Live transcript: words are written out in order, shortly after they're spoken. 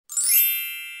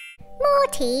More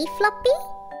tea, Floppy.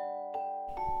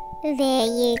 There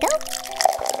you go.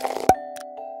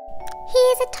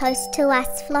 Here's a toast to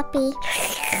us, Floppy.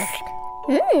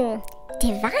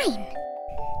 Divine.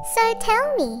 So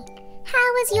tell me,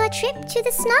 how was your trip to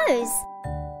the snows?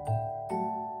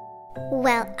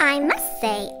 Well, I must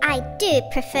say, I do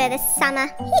prefer the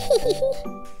summer.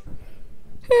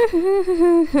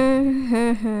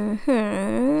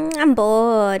 I'm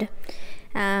bored.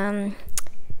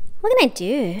 What can I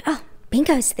do? Oh,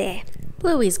 Bingo's there.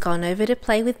 Bluey's gone over to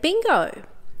play with Bingo.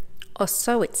 Or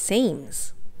so it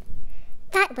seems.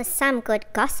 That was some good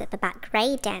gossip about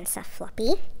Grey Dancer,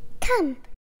 Floppy. Come.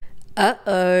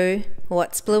 Uh-oh.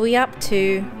 What's Bluey up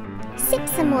to? Sip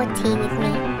some more tea with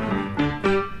me.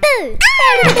 Boo!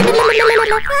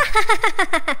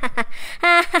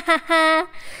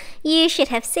 You should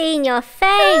have seen your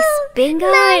face, Bingo.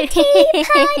 My tea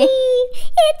party!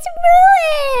 It's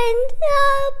ruined!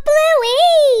 Oh,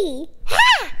 Bluey!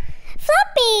 Ha!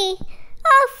 Floppy!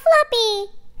 Oh,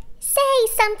 Floppy! Say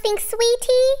something,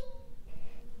 sweetie.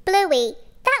 Bluey,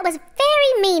 that was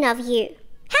very mean of you.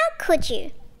 How could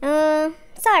you?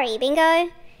 Sorry, Bingo.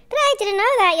 But I didn't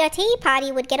know that your tea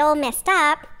party would get all messed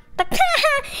up. But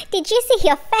did you see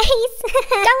your face?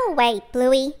 Go away,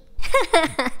 Bluey.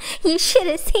 You should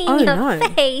have seen your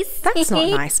face. That's not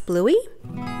nice, Bluey.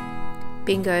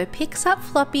 Bingo picks up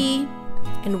Floppy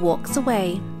and walks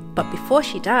away. But before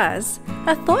she does,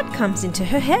 a thought comes into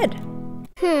her head.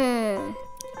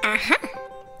 Aha!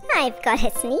 I've got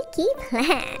a sneaky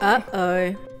plan.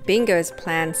 Uh-oh. Bingo's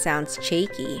plan sounds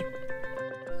cheeky.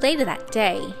 Later that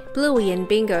day, Bluey and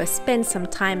Bingo spend some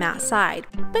time outside,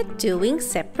 but doing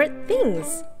separate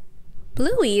things.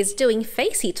 Bluey is doing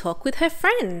facey talk with her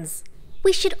friends.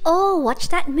 We should all watch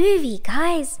that movie,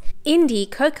 guys. Indy,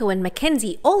 Coco and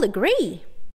Mackenzie all agree.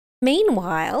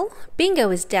 Meanwhile,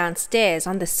 Bingo is downstairs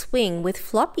on the swing with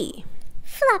Floppy.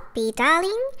 Floppy,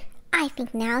 darling, I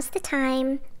think now's the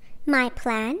time. My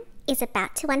plan is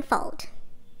about to unfold.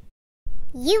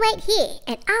 You wait here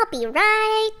and I'll be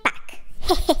right back.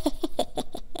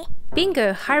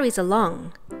 Bingo hurries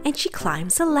along and she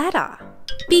climbs a ladder.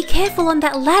 Be careful on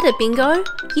that ladder, Bingo.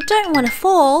 You don't want to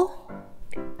fall.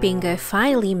 Bingo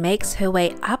finally makes her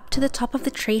way up to the top of the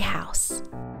tree house.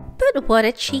 But what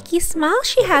a cheeky smile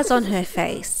she has on her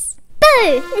face.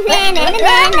 Boo! Na, na, na,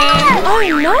 na, na. Oh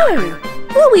no!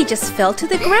 Bluey just fell to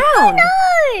the ground. Oh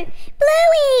no!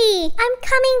 Bluey! I'm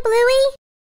coming, Bluey!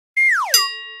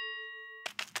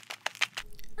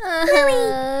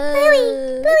 Bluey!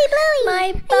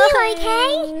 My Are you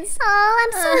okay? Oh,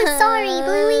 I'm so sorry,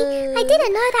 Bluey. I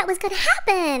didn't know that was going to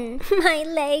happen. My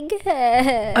leg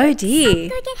hurts. Oh dear.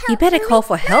 Go get help, You better Bluey. call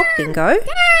for help, Bingo.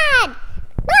 Dad! Mom,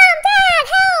 Dad,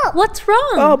 help! What's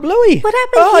wrong? Oh, Bluey. What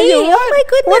happened here? You're right. Oh my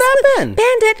goodness. What happened?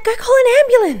 Bandit, go call an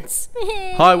ambulance.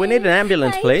 Hi, we need an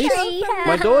ambulance, please. tree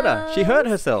My daughter, she hurt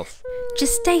herself.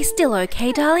 Just stay still,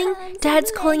 okay, darling?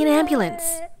 Dad's calling an ambulance.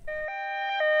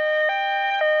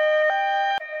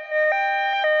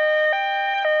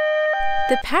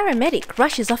 The paramedic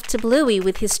rushes off to Bluey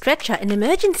with his stretcher and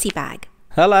emergency bag.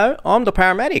 Hello, I'm the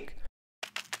paramedic.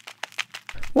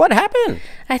 What happened?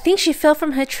 I think she fell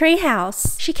from her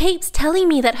treehouse. She keeps telling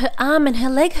me that her arm and her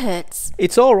leg hurts.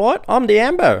 It's all right, I'm the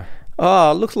Ambo.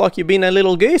 Oh, looks like you've been a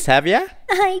little goose, have ya?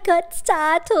 I got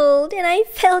startled and I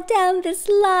fell down the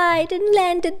slide and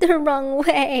landed the wrong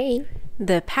way.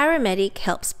 The paramedic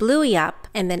helps Bluey up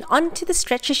and then onto the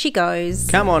stretcher she goes.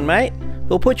 Come on, mate.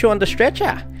 We'll put you on the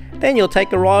stretcher. Then you'll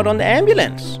take a ride on the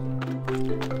ambulance.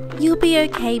 You'll be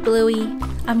okay, Bluey.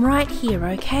 I'm right here,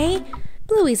 okay?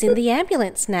 Bluey's in the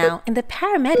ambulance now and the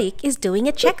paramedic is doing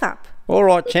a checkup. All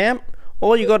right, champ.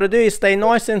 All you got to do is stay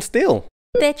nice and still.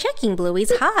 They're checking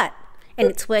Bluey's heart and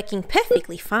it's working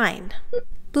perfectly fine.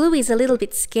 Bluey's a little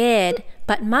bit scared,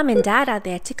 but Mum and Dad are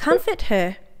there to comfort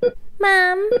her.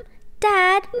 Mum,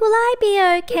 Dad, will I be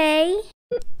okay?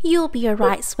 You'll be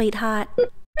alright, sweetheart.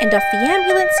 And off the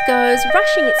ambulance goes,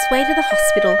 rushing its way to the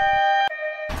hospital.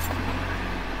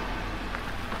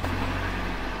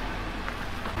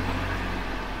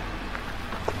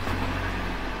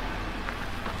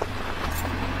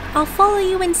 I'll follow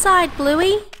you inside,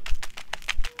 Bluey.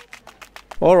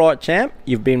 All right, champ.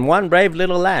 You've been one brave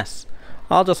little lass.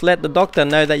 I'll just let the doctor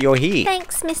know that you're here.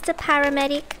 Thanks, Mr.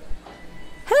 Paramedic.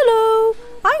 Hello,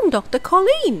 I'm Dr.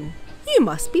 Colleen. You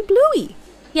must be Bluey.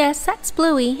 Yes, that's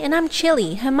Bluey, and I'm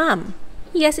Chilly, her mum.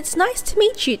 Yes, it's nice to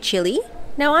meet you, Chilly.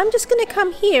 Now I'm just going to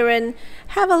come here and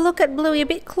have a look at Bluey a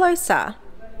bit closer.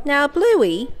 Now,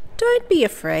 Bluey, don't be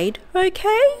afraid,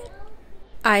 okay?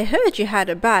 I heard you had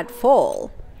a bad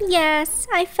fall. Yes,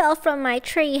 I fell from my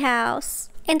treehouse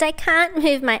and I can't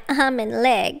move my arm and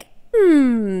leg.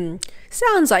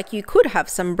 Sounds like you could have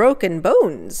some broken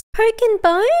bones. Broken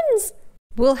bones?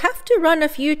 We'll have to run a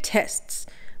few tests.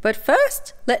 But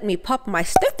first, let me pop my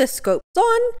stethoscope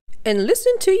on and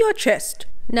listen to your chest.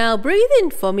 Now breathe in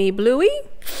for me, Bluey.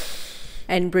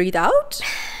 And breathe out.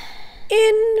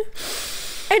 In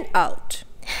and out.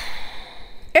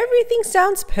 Everything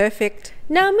sounds perfect.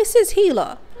 Now, Mrs.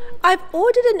 Healer, I've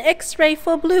ordered an X-ray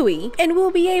for Bluey and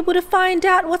we'll be able to find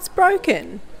out what's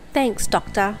broken. Thanks,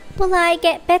 Doctor. Will I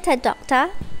get better,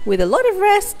 Doctor? With a lot of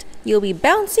rest, you'll be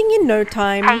bouncing in no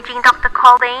time. Paging Dr.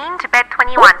 Colleen to bed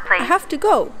 21, please. I have to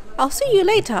go. I'll see you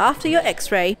later after your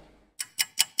X-ray.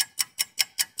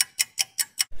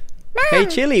 Mum, Hey,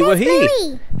 Chili, we're where's here.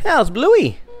 Bluey? How's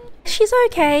Bluey? She's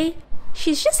okay.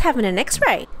 She's just having an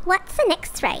X-ray. What's an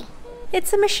X-ray?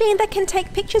 It's a machine that can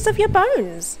take pictures of your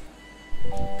bones.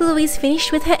 Bluey's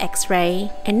finished with her X-ray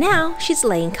and now she's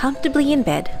laying comfortably in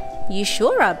bed. You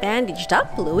sure are bandaged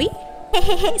up, Bluey.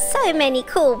 So many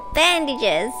cool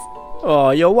bandages.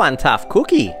 Oh, you're one tough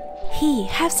cookie. Here,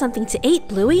 have something to eat,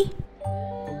 Bluey.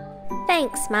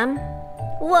 Thanks, Mum.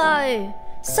 Whoa,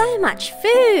 so much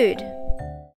food.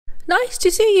 Nice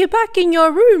to see you back in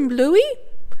your room, Bluey.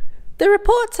 The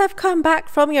reports have come back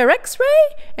from your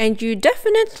X-ray and you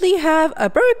definitely have a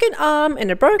broken arm and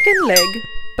a broken leg.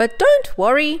 But don't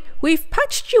worry, we've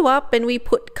patched you up and we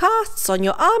put casts on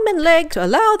your arm and leg to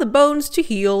allow the bones to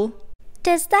heal.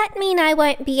 Does that mean I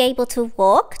won't be able to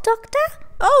walk, Doctor?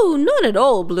 Oh, not at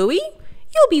all, Bluey.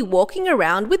 You'll be walking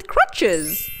around with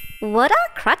crutches. What are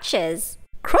crutches?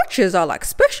 Crutches are like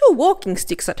special walking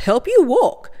sticks that help you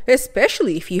walk,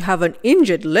 especially if you have an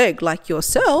injured leg like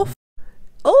yourself.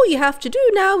 All you have to do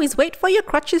now is wait for your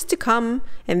crutches to come,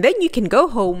 and then you can go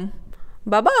home.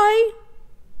 Bye-bye.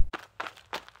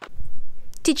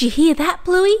 Did you hear that,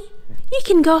 Bluey? You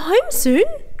can go home soon.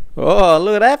 Oh,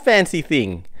 look at that fancy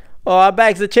thing. Oh, I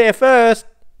bags the chair first.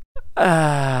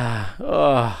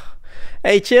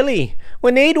 Hey, Chili,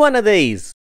 we need one of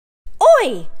these.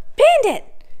 Oi, Bandit,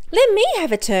 let me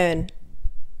have a turn.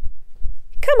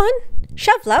 Come on,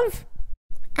 shove, love.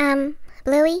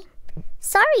 Bluey,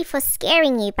 sorry for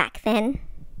scaring you back then.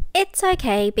 It's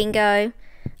okay, Bingo.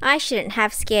 I shouldn't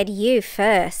have scared you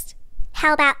first.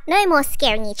 How about no more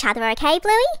scaring each other, okay,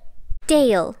 Bluey?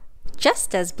 Deal.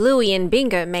 Just as Bluey and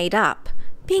Bingo made up,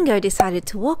 Bingo decided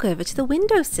to walk over to the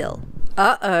windowsill.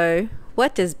 Uh-oh,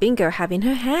 what does Bingo have in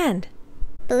her hand?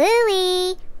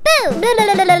 Bluey! Boo!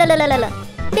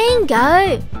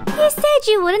 Bingo, you said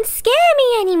you wouldn't scare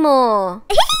me anymore.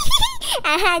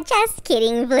 Just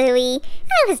kidding, Bluey.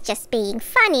 I was just being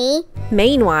funny.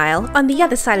 Meanwhile, on the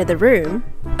other side of the room...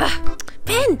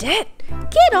 Bandit,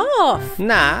 get off!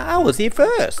 Nah, I was here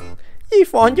first. You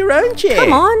find your own chair.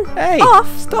 Come on, Hey,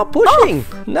 off! stop pushing.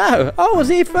 Off. No, I was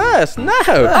here first. No.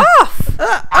 Off!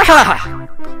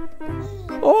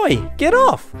 Oi, get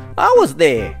off. I was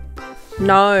there.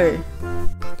 No.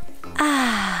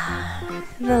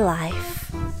 The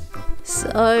life.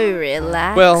 So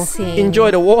relaxing. Well,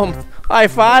 enjoy the warmth. I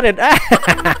farted.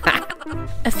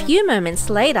 A few moments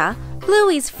later,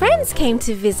 Bluey's friends came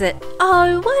to visit.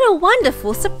 Oh, what a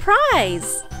wonderful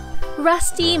surprise!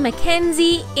 Rusty,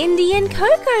 Mackenzie, Indy and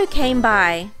Coco came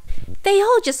by. They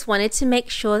all just wanted to make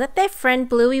sure that their friend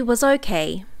Bluey was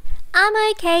okay. I'm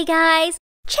okay, guys.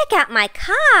 Check out my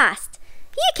cast.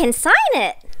 You can sign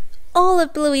it. All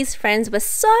of Bluey's friends were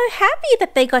so happy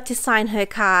that they got to sign her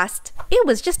cast. It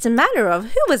was just a matter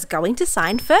of who was going to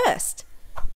sign first.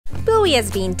 Bluey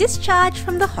has been discharged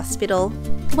from the hospital.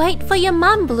 Wait for your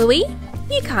mum, Bluey.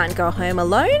 You can't go home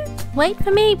alone. Wait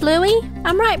for me, Bluey.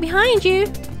 I'm right behind you.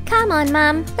 Come on,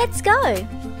 Mum. Let's go.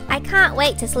 I can't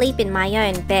wait to sleep in my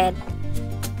own bed.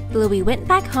 Bluey went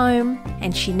back home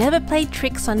and she never played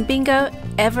tricks on Bingo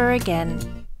ever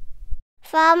again.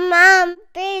 From Mum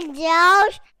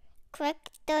videos, click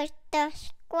the subscribe.